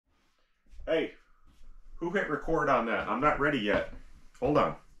Hey, who hit record on that? I'm not ready yet. Hold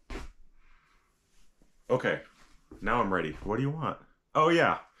on. Okay, now I'm ready. What do you want? Oh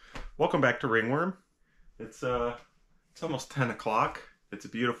yeah, welcome back to Ringworm. It's almost 10 o'clock. It's a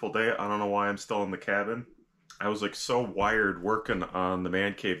beautiful day. I don't know why I'm still in the cabin. I was like so wired working on the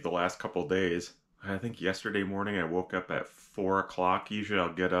man cave the last couple days. I think yesterday morning I woke up at 4 o'clock. Usually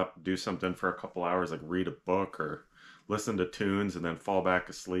I'll get up, do something for a couple hours, like read a book or listen to tunes and then fall back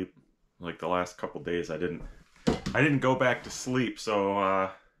asleep. Like the last couple days I didn't go back to sleep, so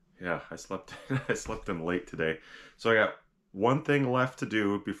yeah, I slept I slept in late today. So I got one thing left to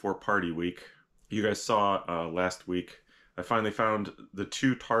do before party week. You guys saw last week I finally found the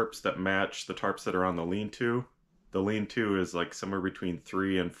two tarps that match the tarps that are on the lean-to. The lean-to is like somewhere between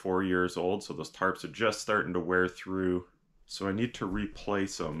 3 and 4 years old, so those tarps are just starting to wear through. So I need to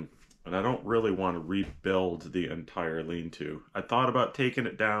replace them, and I don't really want to rebuild the entire lean-to. I thought about taking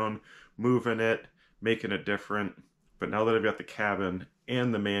it down, moving it, making it different, but now that I've got the cabin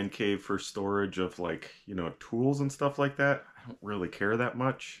and the man cave for storage of, like, you know, tools and stuff like that, I don't really care that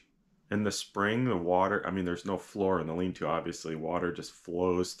much. In the spring, the water, I mean, there's no floor in the lean-to, obviously. Water just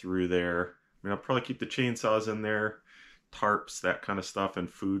flows through there. I mean, I'll probably keep the chainsaws in there, tarps, that kind of stuff, and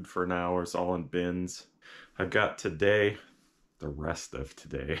food for now is all in bins. I've got today, the rest of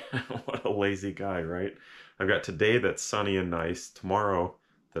today. What a lazy guy, right? I've got today that's sunny and nice, tomorrow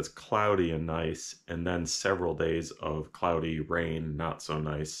that's cloudy and nice, and then several days of cloudy, rain, not so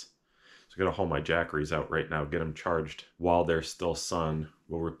nice. So I'm gonna haul my jackeries out right now, get them charged while there's still sun.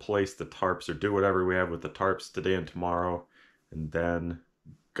 We'll replace the tarps or do whatever we have with the tarps today and tomorrow, and then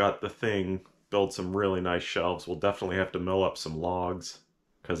got the thing, build some really nice shelves. We'll definitely have to mill up some logs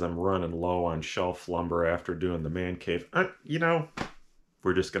because I'm running low on shelf lumber after doing the man cave. You know,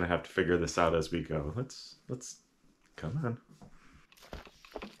 we're just gonna have to figure this out as we go. Let's come on.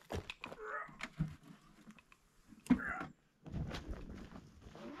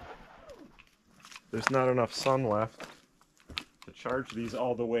 There's not enough sun left to charge these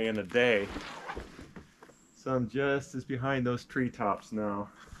all the way in a day. So I'm just as behind those treetops now.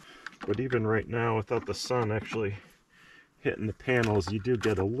 But even right now, without the sun actually hitting the panels, you do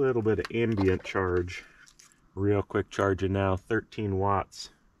get a little bit of ambient charge. Real quick charging now, 13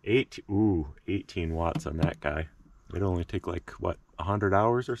 watts. 18 watts on that guy. It'd only take like, what, 100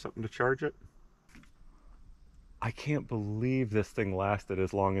 hours or something to charge it? I can't believe this thing lasted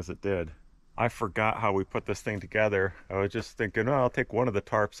as long as it did. I forgot how we put this thing together. I was just thinking, oh, I'll take one of the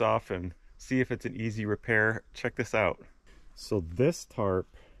tarps off and see if it's an easy repair. Check this out. So this tarp,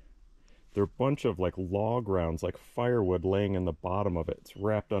 there are a bunch of like log rounds, like firewood laying in the bottom of it. It's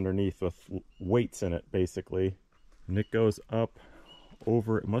wrapped underneath with weights in it, basically. And it goes up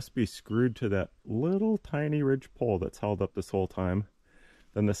over, it must be screwed to that little tiny ridge pole that's held up this whole time.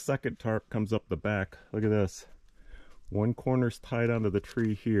 Then the second tarp comes up the back. Look at this. One corner's tied onto the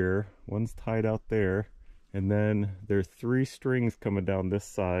tree here, one's tied out there, and then there's 3 strings coming down this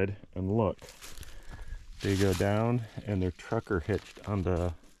side, and look, they go down and they're trucker hitched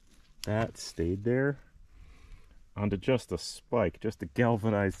onto that, stayed there, onto just a spike, just a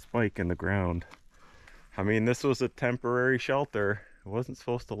galvanized spike in the ground. I mean, this was a temporary shelter. It wasn't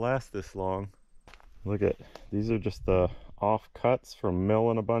supposed to last this long. Look at, these are just the offcuts from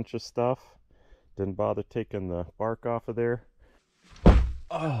milling a bunch of stuff. Didn't bother taking the bark off of there.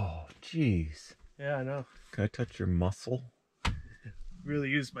 Oh, jeez. Yeah, I know. Can I touch your muscle? Really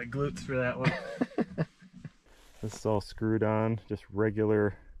used my glutes for that one. This is all screwed on, just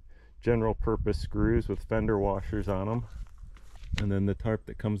regular general purpose screws with fender washers on them. And then the tarp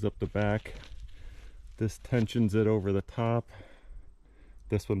that comes up the back, this tensions it over the top.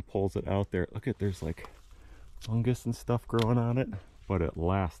 This one pulls it out there. Look at, there's like fungus and stuff growing on it, but it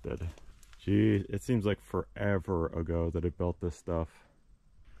lasted. Gee, it seems like forever ago that I built this stuff.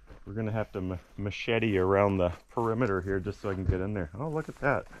 We're gonna have to machete around the perimeter here just so I can get in there. Oh, look at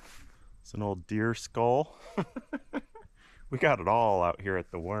that. It's an old deer skull. We got it all out here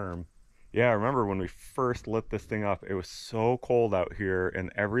at the Worm. Yeah, I remember when we first lit this thing up, it was so cold out here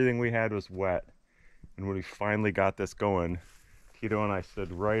and everything we had was wet. And when we finally got this going, Tito and I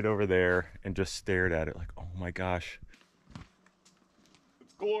stood right over there and just stared at it like, oh my gosh.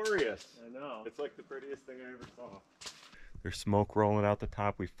 It's glorious. I know. It's like the prettiest thing I ever saw. There's smoke rolling out the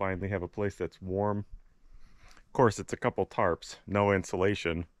top. We finally have a place that's warm. Of course, it's a couple tarps, no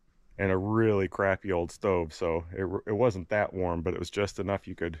insulation, and a really crappy old stove. So it wasn't that warm, but it was just enough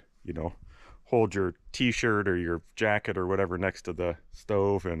you could, you know, hold your t-shirt or your jacket or whatever next to the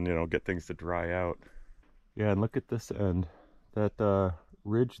stove and, you know, get things to dry out. Yeah, and look at this end. That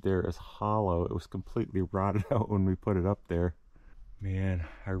ridge there is hollow. It was completely rotted out when we put it up there. Man,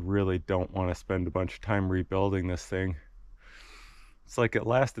 I really don't want to spend a bunch of time rebuilding this thing. It's like it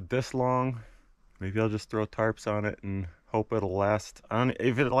lasted this long. Maybe I'll just throw tarps on it and hope it'll last.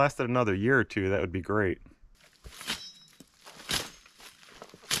 If it lasted another year or two, that would be great.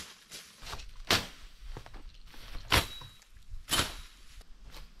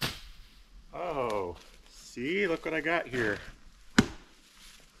 Oh, see, look what I got here.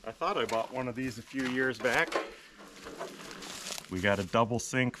 I thought I bought one of these a few years back. We got a double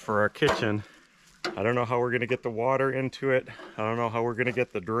sink for our kitchen. I don't know how we're gonna get the water into it. I don't know how we're gonna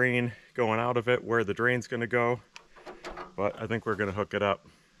get the drain going out of it, where the drain's gonna go, but I think we're gonna hook it up.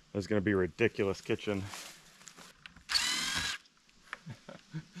 It's gonna be a ridiculous kitchen.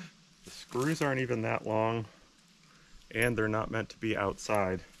 The screws aren't even that long, and they're not meant to be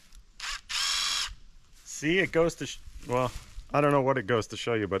outside. See, it goes to, well, I don't know what it goes to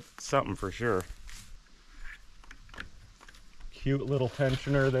show you, but something for sure. Cute little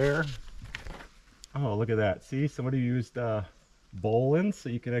tensioner there. Oh, look at that. See, somebody used bowlines so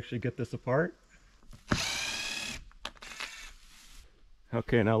you can actually get this apart.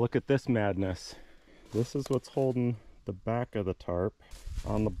 Okay, now look at this madness. This is what's holding the back of the tarp.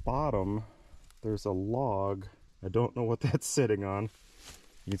 On the bottom, there's a log. I don't know what that's sitting on.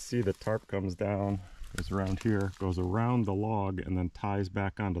 You can see the tarp comes down, goes around here, goes around the log, and then ties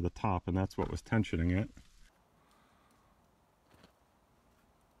back onto the top, and that's what was tensioning it.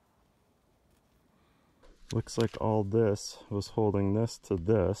 Looks like all this was holding this to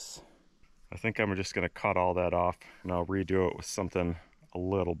this. I think I'm just going to cut all that off and I'll redo it with something a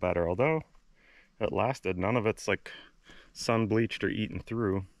little better. Although it lasted, none of it's like sun bleached or eaten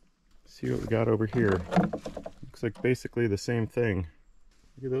through. See what we got over here. Looks like basically the same thing.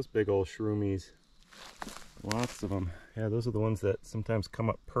 Look at those big old shroomies. Lots of them. Yeah, those are the ones that sometimes come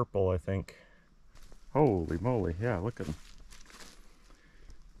up purple, I think. Holy moly, yeah, look at them.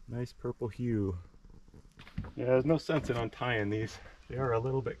 Nice purple hue. Yeah, there's no sense in untying these. They are a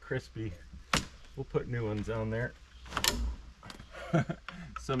little bit crispy. We'll put new ones on there.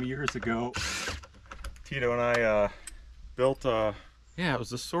 Some years ago, Tito and I built a, yeah, it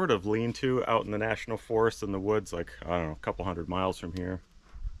was a sort of lean-to out in the national forest in the woods, like, I don't know, a couple 100 miles from here.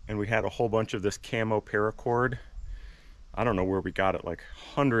 And we had a whole bunch of this camo paracord. I don't know where we got it, like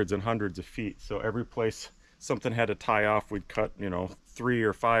hundreds and hundreds of feet. So every place something had to tie off, we'd cut, you know, 3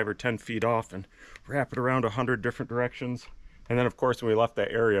 or 5 or 10 feet off and wrap it around 100 different directions. And then of course when we left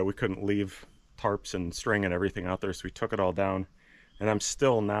that area, we couldn't leave tarps and string and everything out there, so we took it all down. And I'm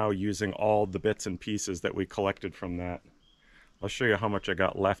still now using all the bits and pieces that we collected from that. I'll show you how much I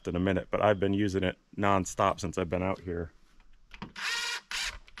got left in a minute, but I've been using it non-stop since I've been out here.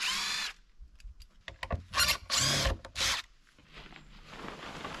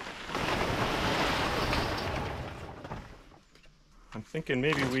 I'm thinking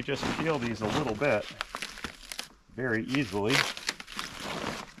maybe we just peel these a little bit very easily.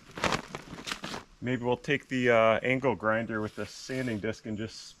 Maybe we'll take the angle grinder with the sanding disc and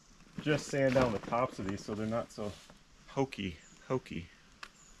just sand down the tops of these so they're not so hokey.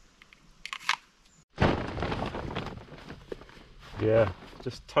 Yeah,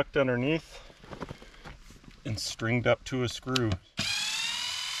 just tucked underneath and stringed up to a screw.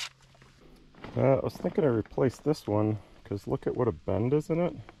 I was thinking to replace this one because look at what a bend is in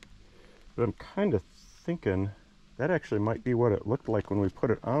it. But I'm kind of thinking that actually might be what it looked like when we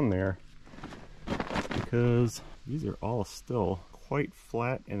put it on there, because these are all still quite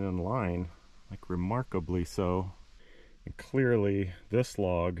flat and in line, like remarkably so. And clearly this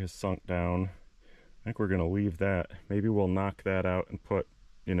log has sunk down. I think we're going to leave that. Maybe we'll knock that out and put,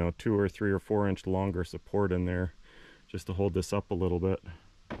 you know, 2 or 3 or 4 inch longer support in there just to hold this up a little bit.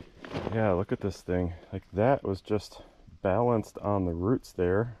 Yeah, look at this thing. Like that was just balanced on the roots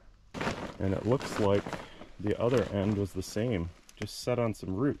there, and it looks like the other end was the same, just set on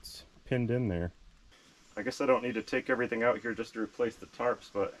some roots pinned in there. I guess I don't need to take everything out here just to replace the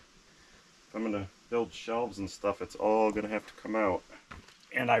tarps, but if I'm gonna build shelves and stuff, it's all gonna have to come out.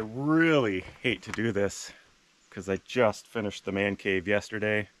 And I really hate to do this because I just finished the man cave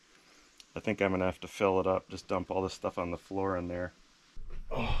yesterday. I think I'm gonna have to fill it up, just dump all this stuff on the floor in there.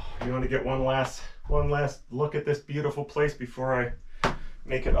 Oh, you want to get one last look at this beautiful place before I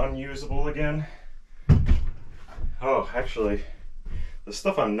make it unusable again? Oh, actually, the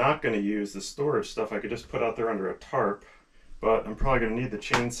stuff I'm not going to use, the storage stuff, I could just put out there under a tarp, but I'm probably going to need the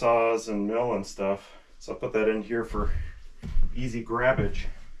chainsaws and mill and stuff, so I'll put that in here for easy grabbage.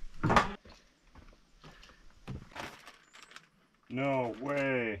 No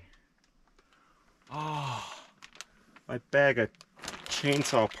way. Oh, my bag of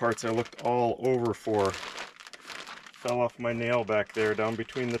chainsaw parts I looked all over for. fell off my nail back there down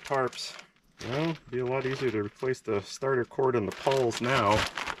between the tarps. Well, it'd be a lot easier to replace the starter cord and the pulls now.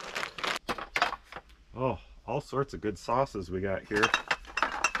 Oh, all sorts of good sauces we got here.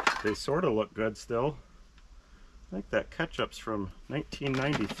 They sort of look good still. I think that ketchup's from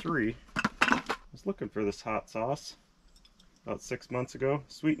 1993. I was looking for this hot sauce about 6 months ago.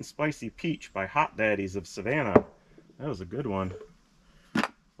 Sweet and Spicy Peach by Hot Daddies of Savannah. That was a good one.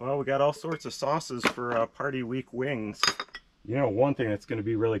 Well, we got all sorts of sauces for Party Week wings. You know, one thing that's going to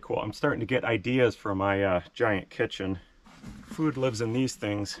be really cool, I'm starting to get ideas for my giant kitchen. Food lives in these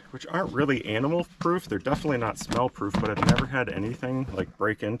things, which aren't really animal proof. They're definitely not smell proof, but I've never had anything like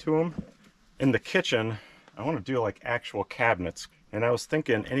break into them. In the kitchen, I want to do like actual cabinets. And I was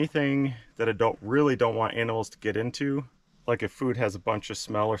thinking anything that I really don't want animals to get into, like if food has a bunch of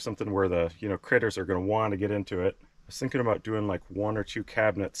smell or something where the, you know, critters are going to want to get into it. I was thinking about doing like 1 or 2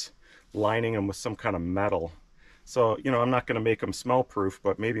 cabinets, lining them with some kind of metal. So, you know, I'm not going to make them smell proof,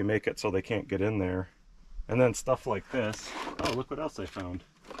 but maybe make it so they can't get in there. And then stuff like this. Oh, look what else I found.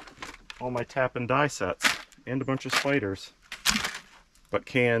 All my tap and die sets and a bunch of spiders. But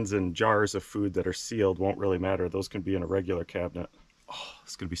cans and jars of food that are sealed won't really matter. Those can be in a regular cabinet. Oh,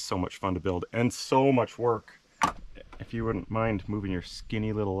 it's going to be so much fun to build and so much work. If you wouldn't mind moving your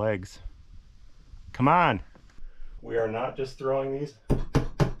skinny little legs. Come on. We are not just throwing these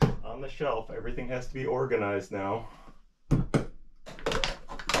on the shelf. Everything has to be organized now.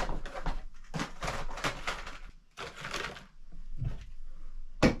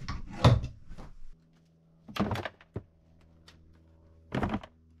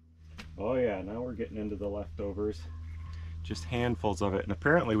 Oh yeah, now we're getting into the leftovers. Just handfuls of it. And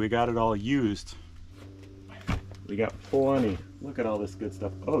apparently we got it all used. We got plenty. Look at all this good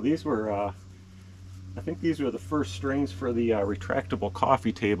stuff. Oh, these were, I think these were the first strings for the retractable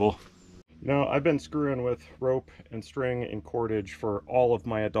coffee table. You know, I've been screwing with rope and string and cordage for all of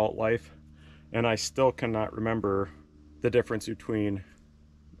my adult life, and I still cannot remember the difference between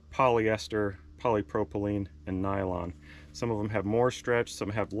polyester, polypropylene, and nylon. Some of them have more stretch, some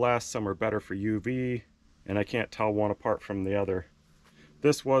have less, some are better for UV, and I can't tell one apart from the other.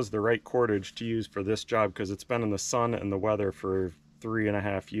 This was the right cordage to use for this job because it's been in the sun and the weather for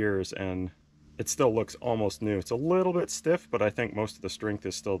 3.5 years, and it still looks almost new. It's a little bit stiff, but I think most of the strength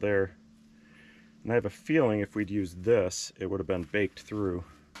is still there. And I have a feeling if we'd used this, it would have been baked through.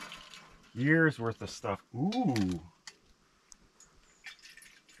 Years worth of stuff. Ooh.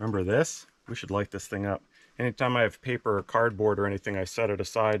 Remember this? We should light this thing up. Anytime I have paper or cardboard or anything, I set it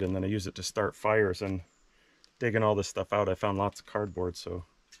aside and then I use it to start fires. And digging all this stuff out, I found lots of cardboard, so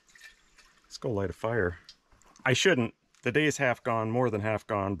let's go light a fire. I shouldn't. The day's half gone, more than half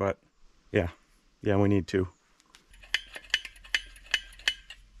gone, but yeah, we need to.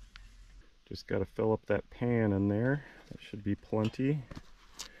 Just got to fill up that pan in there. That should be plenty.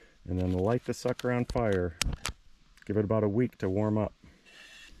 And then light the sucker on fire. Give it about a week to warm up.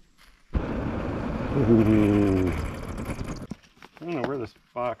 Ooh. I don't know where this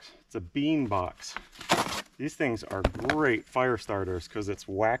box, it's a bean box. These things are great fire starters because it's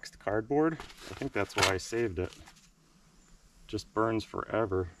waxed cardboard. I think that's why I saved it. Just burns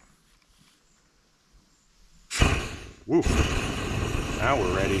forever. Woo! Now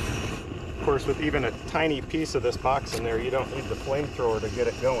we're ready. Of course, with even a tiny piece of this box in there, you don't need the flamethrower to get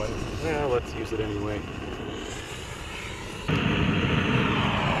it going. Well, let's use it anyway.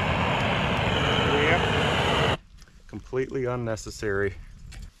 Yep. Completely unnecessary.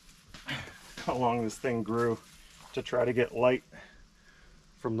 How long this thing grew to try to get light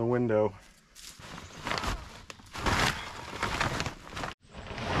from the window.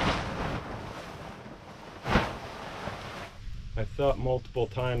 I thought multiple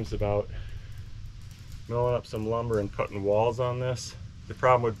times about milling up some lumber and putting walls on this. The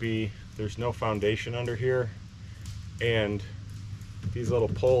problem would be there's no foundation under here, and these little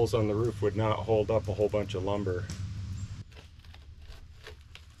poles on the roof would not hold up a whole bunch of lumber.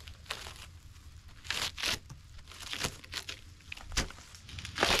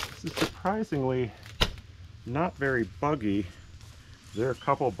 This is surprisingly not very buggy. There are a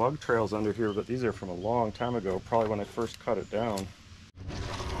couple bug trails under here, but these are from a long time ago, probably when I first cut it down.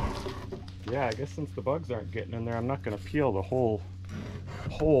 Yeah, I guess since the bugs aren't getting in there, I'm not going to peel the whole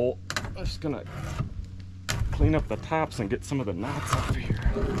hole. I'm just going to clean up the tops and get some of the knots off of here.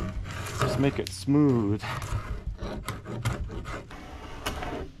 Just make it smooth.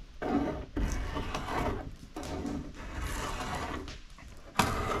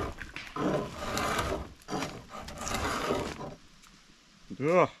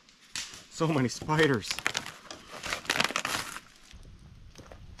 Ugh, so many spiders.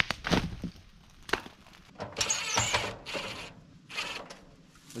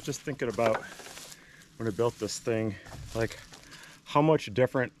 was just thinking about when I built this thing, like how much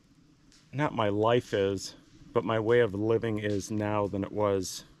different, not my life is, but my way of living is now than it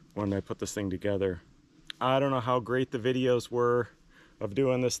was when I put this thing together. I don't know how great the videos were of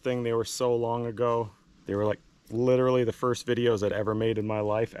doing this thing. They were so long ago. They were like literally the first videos I'd ever made in my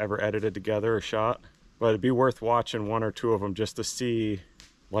life, ever edited together or shot. But it'd be worth watching one or two of them just to see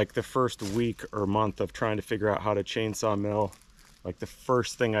like the first week or month of trying to figure out how to chainsaw mill. Like the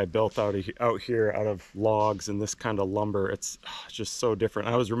first thing I built out here out of logs and this kind of lumber. It's just so different.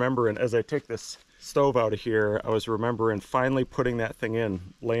 I was remembering as I take this stove out of here, I was remembering finally putting that thing in,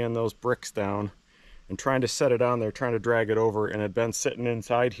 laying those bricks down and trying to set it on there, trying to drag it over, and had been sitting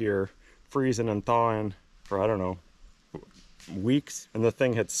inside here freezing and thawing for, I don't know, weeks, and the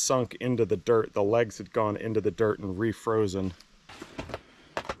thing had sunk into the dirt. The legs had gone into the dirt and refrozen.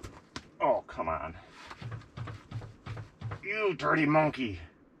 Oh, come on. You dirty monkey.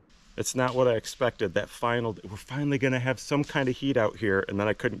 It's not what I expected. That we're finally gonna have some kind of heat out here, and then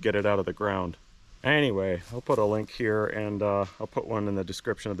I couldn't get it out of the ground. Anyway, I'll put a link here, and I'll put one in the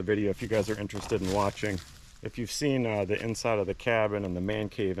description of the video if you guys are interested in watching. If you've seen the inside of the cabin and the man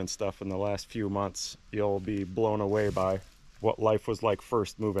cave and stuff in the last few months, you'll be blown away by what life was like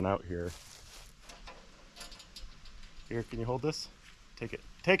first moving out here. Here, can you hold this? Take it.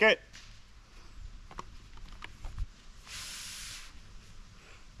 Take it!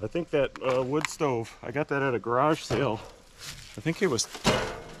 I think that wood stove, I got that at a garage sale. I think it was,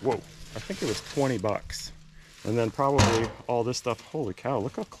 whoa, I think it was 20 bucks. And then probably all this stuff, holy cow,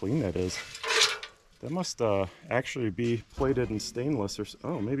 look how clean that is. That must actually be plated in stainless, or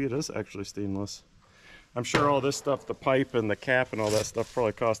oh, maybe it is actually stainless. I'm sure all this stuff, the pipe and the cap and all that stuff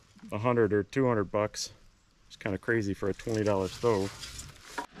probably cost 100 or 200 bucks. It's kind of crazy for a $20 stove.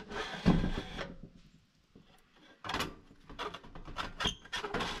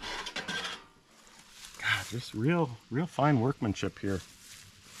 Just real fine workmanship here.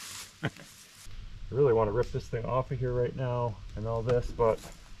 I really want to rip this thing off of here right now and all this, but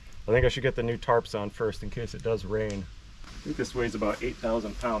I think I should get the new tarps on first in case it does rain. I think this weighs about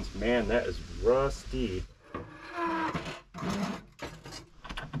 8,000 pounds. Man, that is rusty.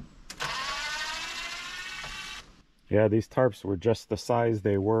 Yeah, these tarps were just the size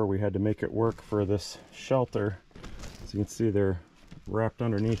they were. We had to make it work for this shelter. As you can see, they're wrapped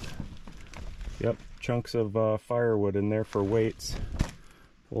underneath. Yep, chunks of firewood in there for weights,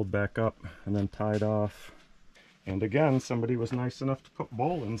 pulled back up and then tied off. And again, somebody was nice enough to put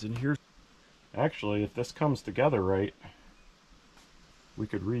bowlines in here. Actually, if this comes together right, we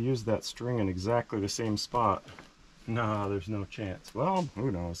could reuse that string in exactly the same spot. Nah, there's no chance. Well,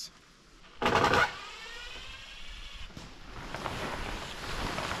 who knows? Oh,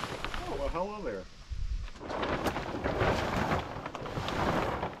 well, hello there.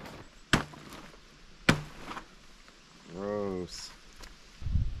 Gross.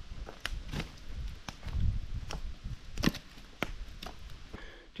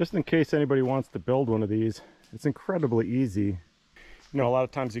 Just in case anybody wants to build one of these, it's incredibly easy. You know, a lot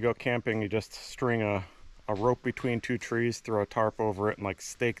of times you go camping, you just string a rope between two trees, throw a tarp over it, and like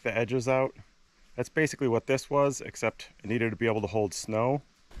stake the edges out. That's basically what this was, except it needed to be able to hold snow.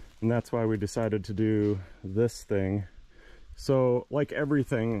 And that's why we decided to do this thing. So like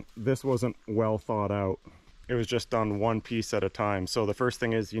everything, this wasn't well thought out. It was just done one piece at a time. So the first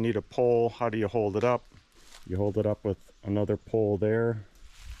thing is you need a pole. How do you hold it up? You hold it up with another pole there.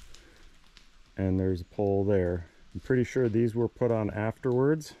 And there's a pole there. I'm pretty sure these were put on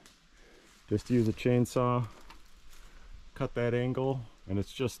afterwards. Just use a chainsaw, cut that angle, and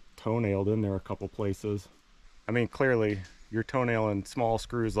it's just toenailed in there a couple places. I mean, clearly, you're toenailing small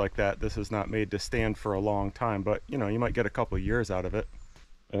screws like that. This is not made to stand for a long time, but you know, you might get a couple years out of it.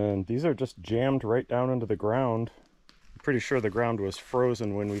 And these are just jammed right down into the ground. I'm pretty sure the ground was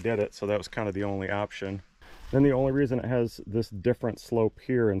frozen when we did it, so that was kind of the only option. Then the only reason it has this different slope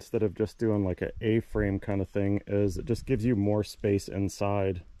here instead of just doing like an A-frame kind of thing is it just gives you more space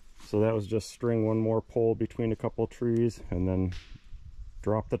inside. So that was just string one more pole between a couple trees and then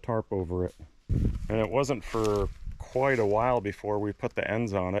drop the tarp over it. And it wasn't for quite a while before we put the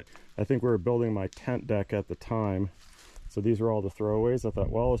ends on it. I think we were building my tent deck at the time. So these were all the throwaways. I thought,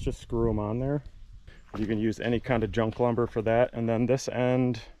 well, let's just screw them on there. You can use any kind of junk lumber for that. And then this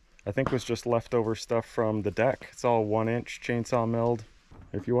end, I think, was just leftover stuff from the deck. It's all 1-inch chainsaw milled.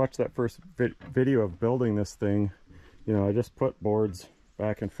 If you watch that first video of building this thing, you know, I just put boards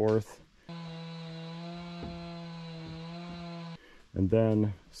back and forth. And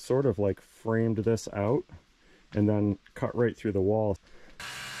then sort of like framed this out and then cut right through the wall.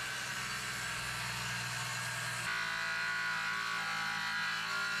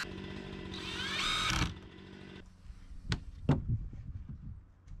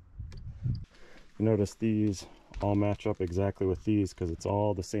 Notice these all match up exactly with these because it's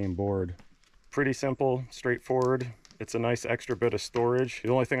all the same board. Pretty simple, straightforward. It's a nice extra bit of storage.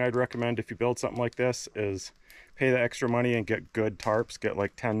 The only thing I'd recommend if you build something like this is pay the extra money and get good tarps, get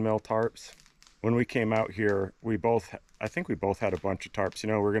like 10 mil tarps. When we came out here, I think we both had a bunch of tarps. You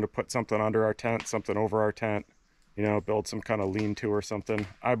know, we're gonna put something under our tent, something over our tent, you know, build some kind of lean-to or something.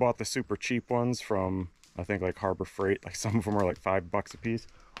 I bought the super cheap ones from, I think, like Harbor Freight. Like some of them are like $5 a piece.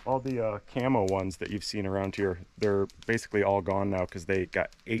 All the camo ones that you've seen around here, they're basically all gone now because they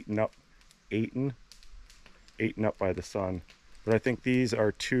got eaten up by the sun. But I think these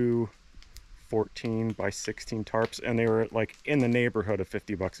are two 14 by 16 tarps, and they were like in the neighborhood of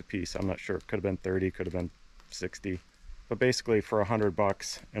 $50 a piece. I'm not sure, could have been 30, could have been 60, but basically for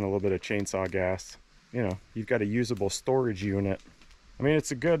 $100 and a little bit of chainsaw gas, you know, you've got a usable storage unit. I mean,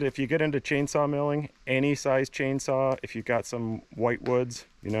 it's a good, if you get into chainsaw milling, any size chainsaw, if you've got some white woods,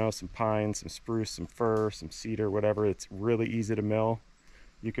 you know, some pine, some spruce, some fir, some cedar, whatever, it's really easy to mill.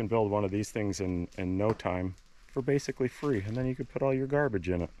 You can build one of these things in no time for basically free, and then you can put all your garbage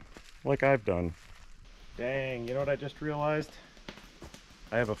in it, like I've done. Dang, you know what I just realized?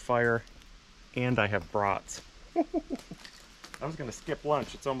 I have a fire and I have brats. I was gonna skip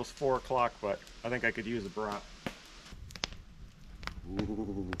lunch, it's almost 4 o'clock, but I think I could use a brat.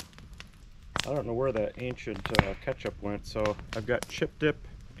 Ooh. I don't know where that ancient ketchup went, so I've got chip dip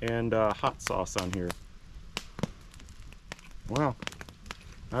and hot sauce on here. Wow,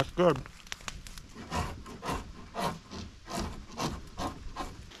 that's good.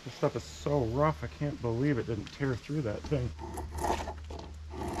 This stuff is so rough, I can't believe it didn't tear through that thing.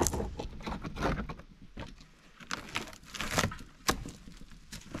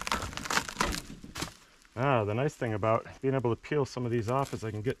 The nice thing about being able to peel some of these off is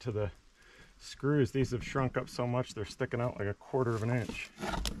I can get to the screws. These have shrunk up so much they're sticking out like 1/4 of an inch.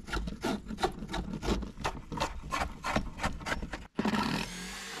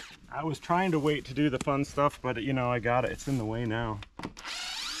 I was trying to wait to do the fun stuff, but you know, I got it. It's in the way now.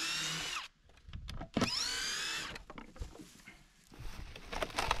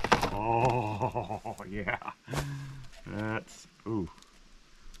 Oh, yeah. That's, ooh.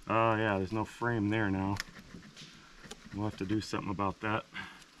 Oh, yeah, there's no frame there now. We'll have to do something about that.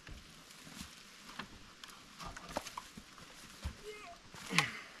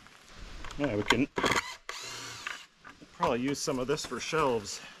 Yeah, we can probably use some of this for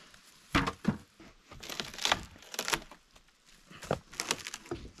shelves.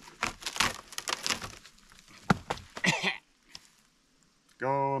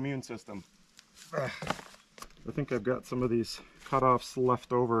 Go, immune system. I think I've got some of these cut-offs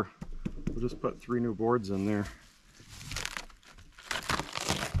left over. We'll just put 3 new boards in there.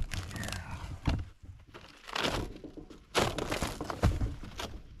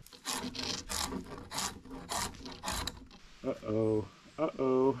 Uh-oh,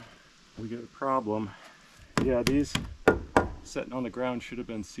 uh-oh, we got a problem. Yeah, these sitting on the ground should have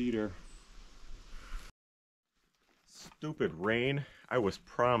been cedar. Stupid rain. I was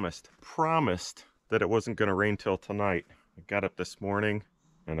promised that it wasn't going to rain till tonight. I got up this morning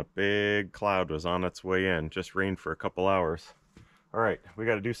and a big cloud was on its way in. Just rained for a couple hours. All right, we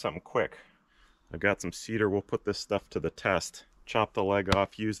got to do something quick. I've got some cedar. We'll put this stuff to the test. Chop the leg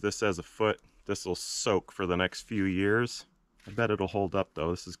off, use this as a foot. This will soak for the next few years. I bet it'll hold up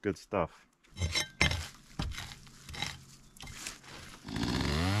though. This is good stuff.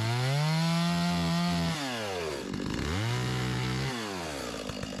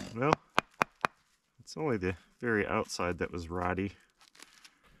 Well, it's only the very outside that was rotty.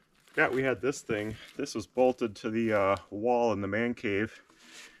 Forgot we had this thing. This was bolted to the wall in the man cave,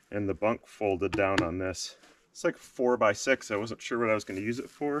 and the bunk folded down on this. It's like 4x6. I wasn't sure what I was going to use it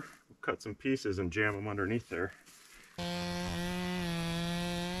for. We'll cut some pieces and jam them underneath there.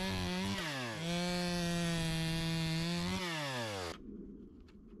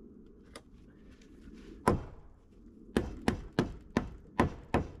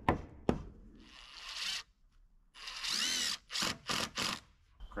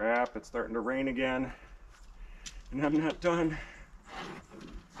 Crap, it's starting to rain again, and I'm not done.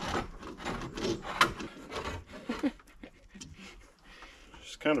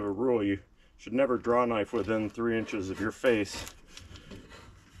 It's kind of a rule. You should never draw a knife within 3 inches of your face.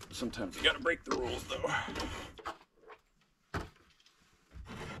 Sometimes you gotta break the rules though.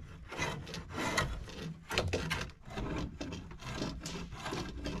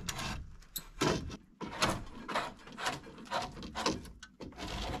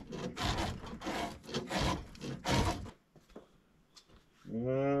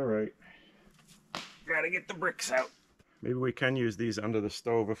 All right, gotta get the bricks out. Maybe we can use these under the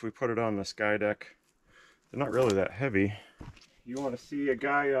stove if we put it on the sky deck. They're not really that heavy. You want to see a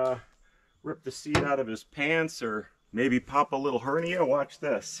guy rip the seat out of his pants or maybe pop a little hernia? Watch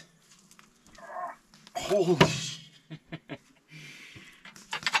this. Holy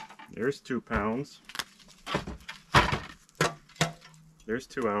There's 2 pounds. There's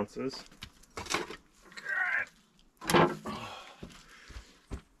 2 ounces.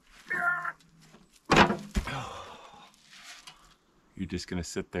 You're just gonna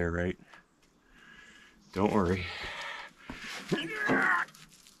sit there, right? Don't worry.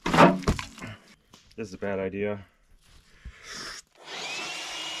 This is a bad idea.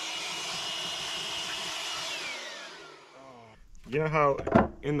 You know how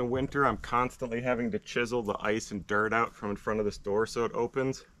in the winter I'm constantly having to chisel the ice and dirt out from in front of this door so it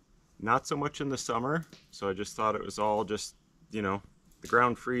opens? Not so much in the summer, so I just thought it was all just, you know, the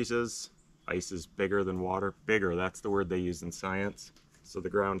ground freezes, ice is bigger than water. Bigger, that's the word they use in science. So the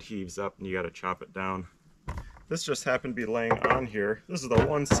ground heaves up and you gotta chop it down. This just happened to be laying on here. This is the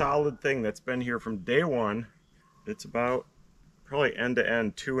one solid thing that's been here from day one. It's about probably end to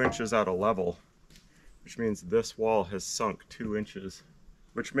end 2 inches out of level, which means this wall has sunk 2 inches,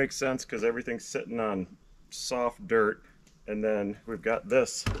 which makes sense because everything's sitting on soft dirt. And then we've got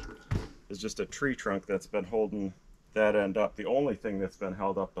this is just a tree trunk that's been holding that end up. The only thing that's been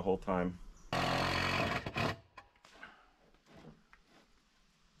held up the whole time.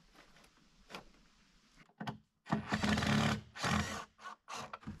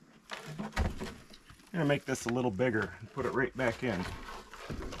 I'm gonna make this a little bigger and put it right back in.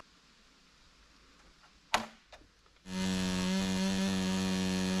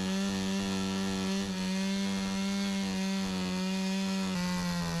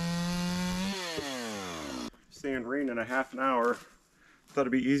 Saying rain in a half an hour. Thought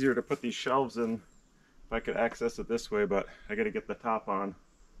it'd be easier to put these shelves in if I could access it this way, but I gotta get the top on.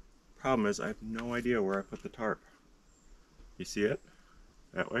 Problem is I have no idea where I put the tarp. You see it?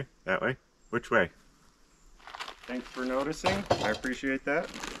 That way? That way? Which way? Thanks for noticing. I appreciate that.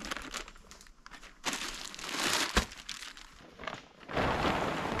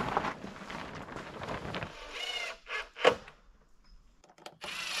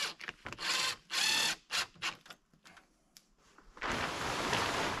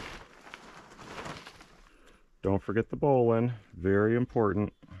 Don't forget the bowline. Very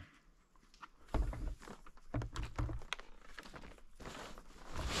important.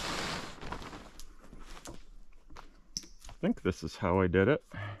 I think this is how I did it.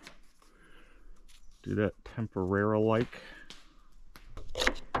 Do that temporary-like.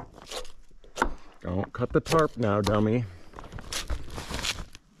 Don't cut the tarp now, dummy.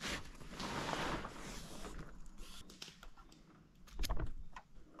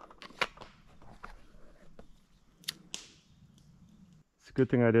 It's a good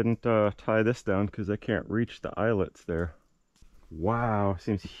thing I didn't tie this down because I can't reach the eyelets there. Wow,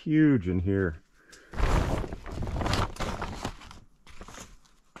 seems huge in here.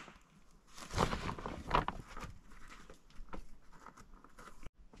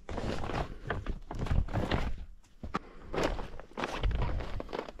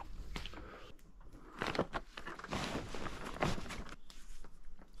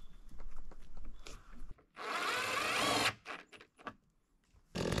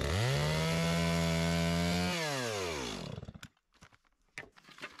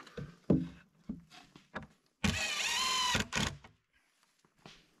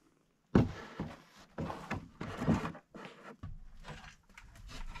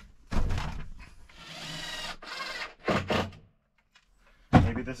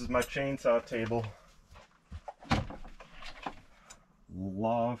 Maybe this is my chainsaw table.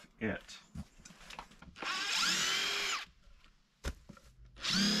 Love it.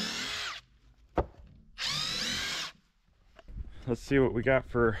 Let's see what we got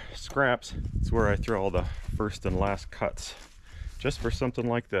for scraps. It's where I throw all the first and last cuts, just for something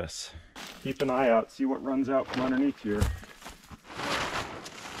like this. Keep an eye out, see what runs out from underneath here.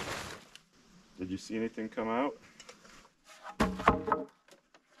 Did you see anything come out?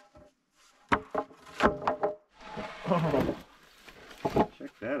 Oh,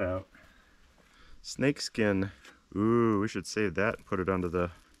 check that out. Snake skin. Ooh, we should save that and put it under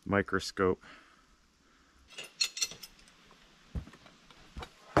the microscope.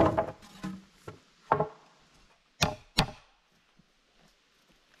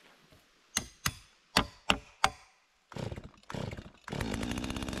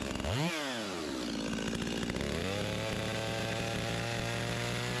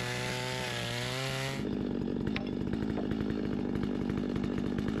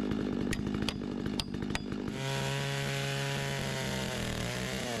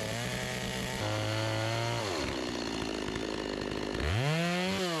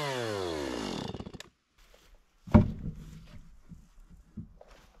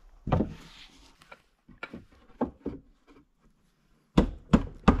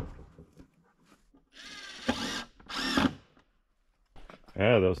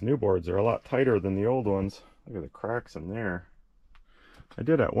 those new boards are a lot tighter than the old ones. Look at the cracks in there. I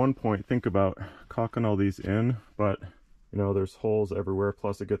did at one point think about caulking all these in, but you know, there's holes everywhere,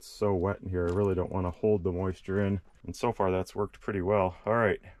 plus it gets so wet in here. I really don't want to hold the moisture in. And so far that's worked pretty well. All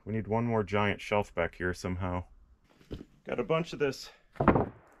right, we need one more giant shelf back here somehow. Got a bunch of this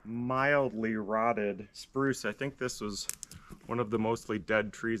mildly rotted spruce. I think this was one of the mostly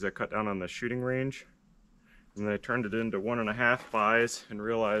dead trees I cut down on the shooting range. And then I turned it into 1.5 bys and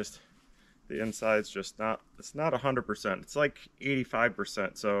realized the inside's just not, it's not 100%. It's like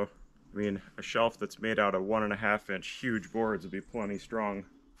 85%. So, I mean, a shelf that's made out of 1.5-inch huge boards would be plenty strong.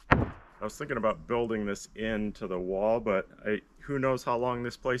 I was thinking about building this into the wall, but who knows how long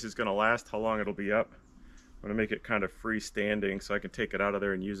this place is gonna last, how long it'll be up. I'm gonna make it kind of freestanding so I can take it out of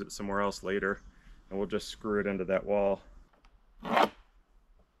there and use it somewhere else later. And we'll just screw it into that wall.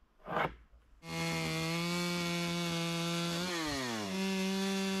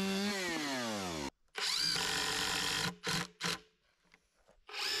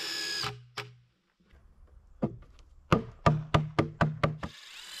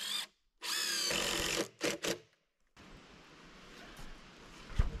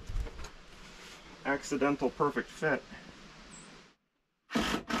 Accidental perfect fit.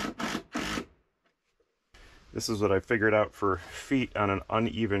 This is what I figured out for feet on an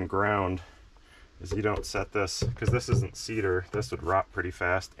uneven ground, is you don't set this, because this isn't cedar, this would rot pretty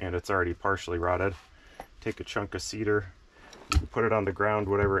fast, and it's already partially rotted. Take a chunk of cedar, you can put it on the ground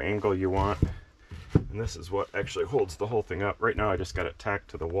whatever angle you want, and this is what actually holds the whole thing up. Right now I just got it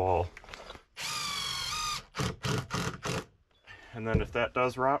tacked to the wall. And then if that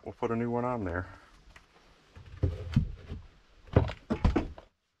does rot, we'll put a new one on there.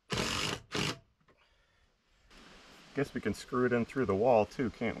 Guess we can screw it in through the wall too,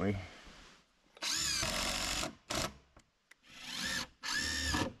 can't we?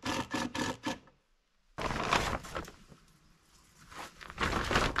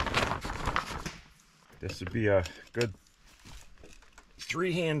 This would be a good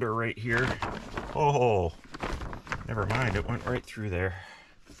three-hander right here. Oh, never mind, it went right through there.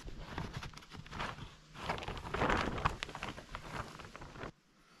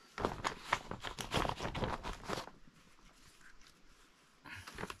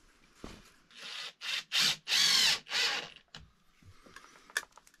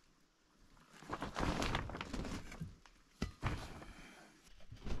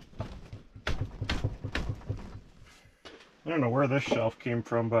 I don't know where this shelf came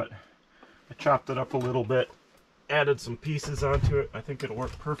from, but I chopped it up a little bit, added some pieces onto it. I think it'll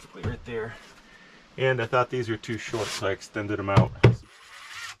work perfectly right there. And I thought these were too short, so I extended them out.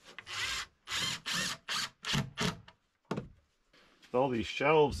 With all these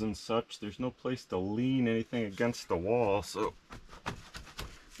shelves and such, there's no place to lean anything against the wall, so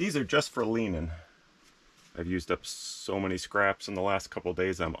these are just for leaning. I've used up so many scraps in the last couple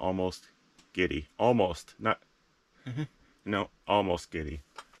days, I'm almost giddy. Almost, not... No, almost giddy.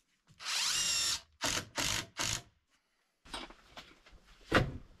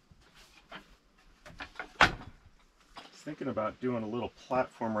 Thinking about doing a little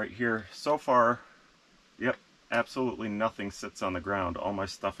platform right here. So far, yep, absolutely nothing sits on the ground. All my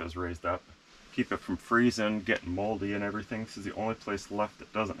stuff is raised up. Keep it from freezing, getting moldy and everything. This is the only place left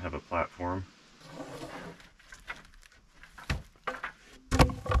that doesn't have a platform. Look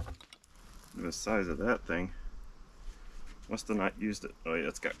at the size of that thing. Must have not used it. Oh yeah,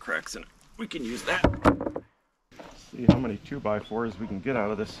 it's got cracks in it. We can use that. See how many 2x4s we can get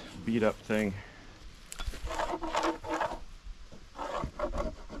out of this beat up thing.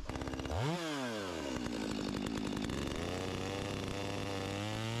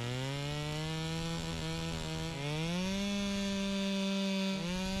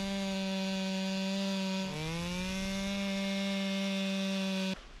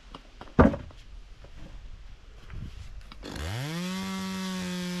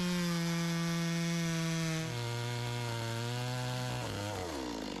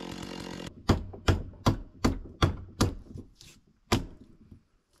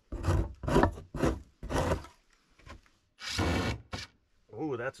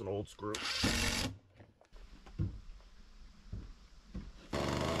 Oh, that's an old screw.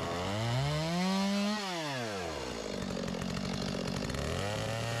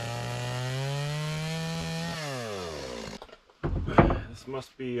 This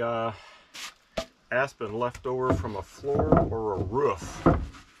must be aspen left over from a floor or a roof.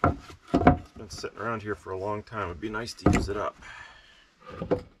 It's been sitting around here for a long time. It'd be nice to use it up.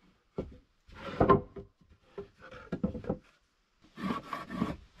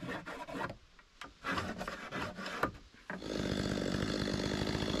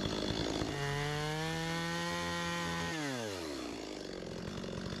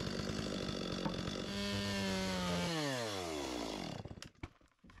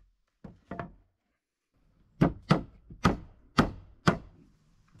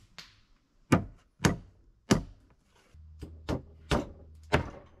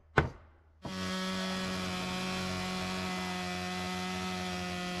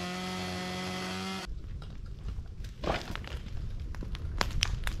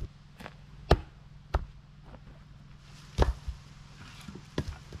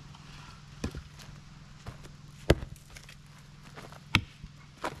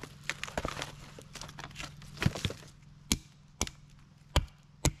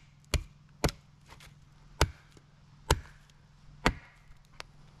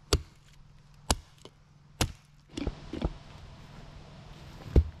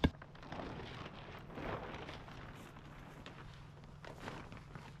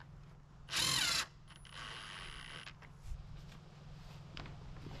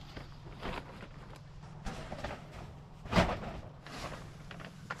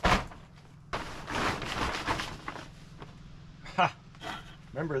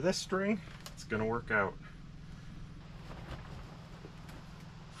 Remember this string? It's gonna work out.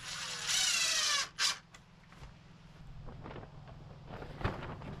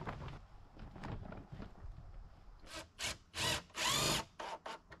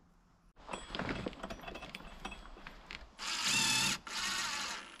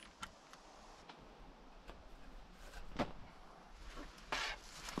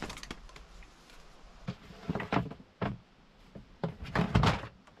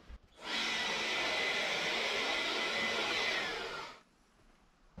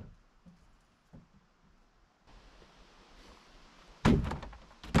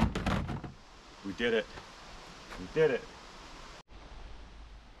 We did it. We did it.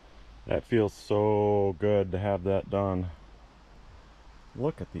 That feels so good to have that done.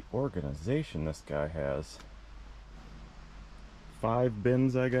 Look at the organization this guy has. 5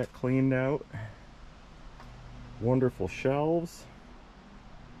 bins I got cleaned out. Wonderful shelves.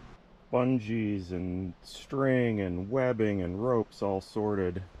 Bungees and string and webbing and ropes all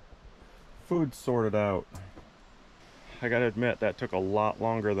sorted. Food sorted out. I gotta admit that took a lot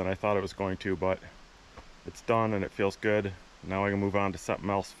longer than I thought it was going to, but it's done and it feels good. Now I can move on to something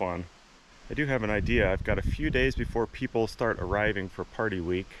else fun. I do have an idea. I've got a few days before people start arriving for party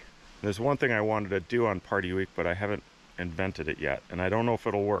week. There's one thing I wanted to do on party week, but I haven't invented it yet, and I don't know if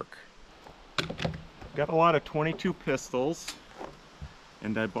it'll work. Got a lot of 22 pistols,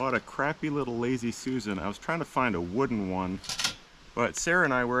 and I bought a crappy little Lazy Susan. I was trying to find a wooden one, but Sarah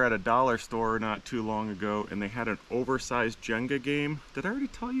and I were at a dollar store not too long ago, and they had an oversized Jenga game. Did I already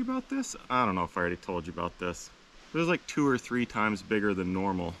tell you about this? I don't know if I already told you about this. It was like 2 or 3 times bigger than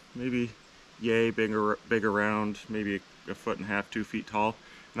normal. Maybe, yay, big around, maybe a foot and a half, 2 feet tall.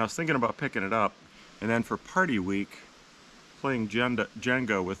 And I was thinking about picking it up, and then for party week, playing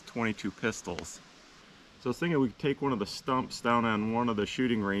Jenga with 22 pistols. So I was thinking we could take one of the stumps down on one of the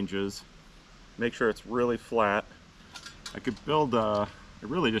shooting ranges, make sure it's really flat. I could build I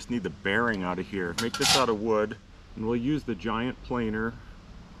really just need the bearing out of here. Make this out of wood, and we'll use the giant planer.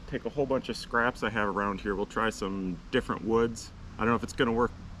 Take a whole bunch of scraps I have around here. We'll try some different woods. I don't know if it's gonna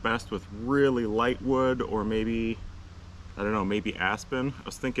work best with really light wood or maybe, I don't know, maybe aspen. I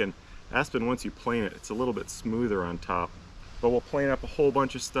was thinking aspen, once you plane it, it's a little bit smoother on top. But we'll plane up a whole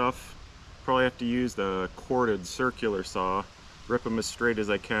bunch of stuff. Probably have to use the corded circular saw, rip them as straight as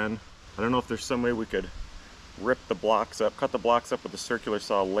I can. I don't know if there's some way we could rip the blocks up, cut the blocks up with the circular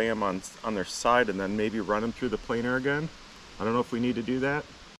saw, lay them on their side, and then maybe run them through the planer again. I don't know if we need to do that.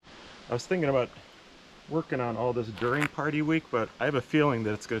 I was thinking about working on all this during party week, but I have a feeling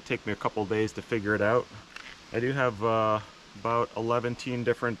that it's going to take me a couple days to figure it out. I do have about 11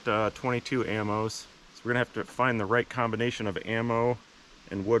 different 22 ammos, so we're going to have to find the right combination of ammo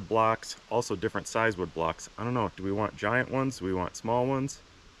and wood blocks, also different size wood blocks. I don't know, do we want giant ones? Do we want small ones?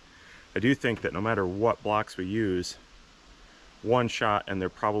 I do think that no matter what blocks we use, one shot and they're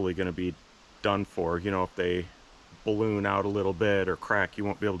probably going to be done for. You know, if they balloon out a little bit or crack, you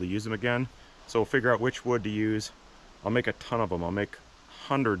won't be able to use them again. So we'll figure out which wood to use. I'll make a ton of them. I'll make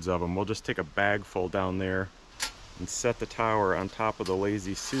hundreds of them. We'll just take a bag full down there and set the tower on top of the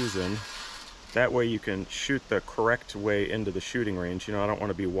Lazy Susan. That way you can shoot the correct way into the shooting range. You know, I don't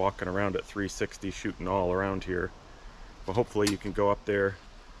want to be walking around at 360 shooting all around here. But hopefully you can go up there,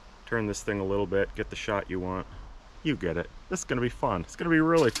 turn this thing a little bit, get the shot you want. You get it. This is going to be fun. It's going to be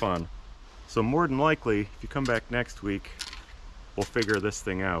really fun. So more than likely, if you come back next week, we'll figure this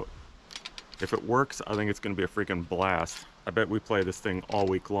thing out. If it works, I think it's going to be a freaking blast. I bet we play this thing all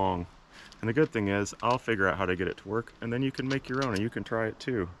week long. And the good thing is, I'll figure out how to get it to work, and then you can make your own, and you can try it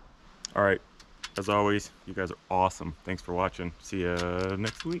too. All right. As always, you guys are awesome. Thanks for watching. See you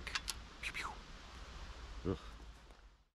next week. Pew, pew.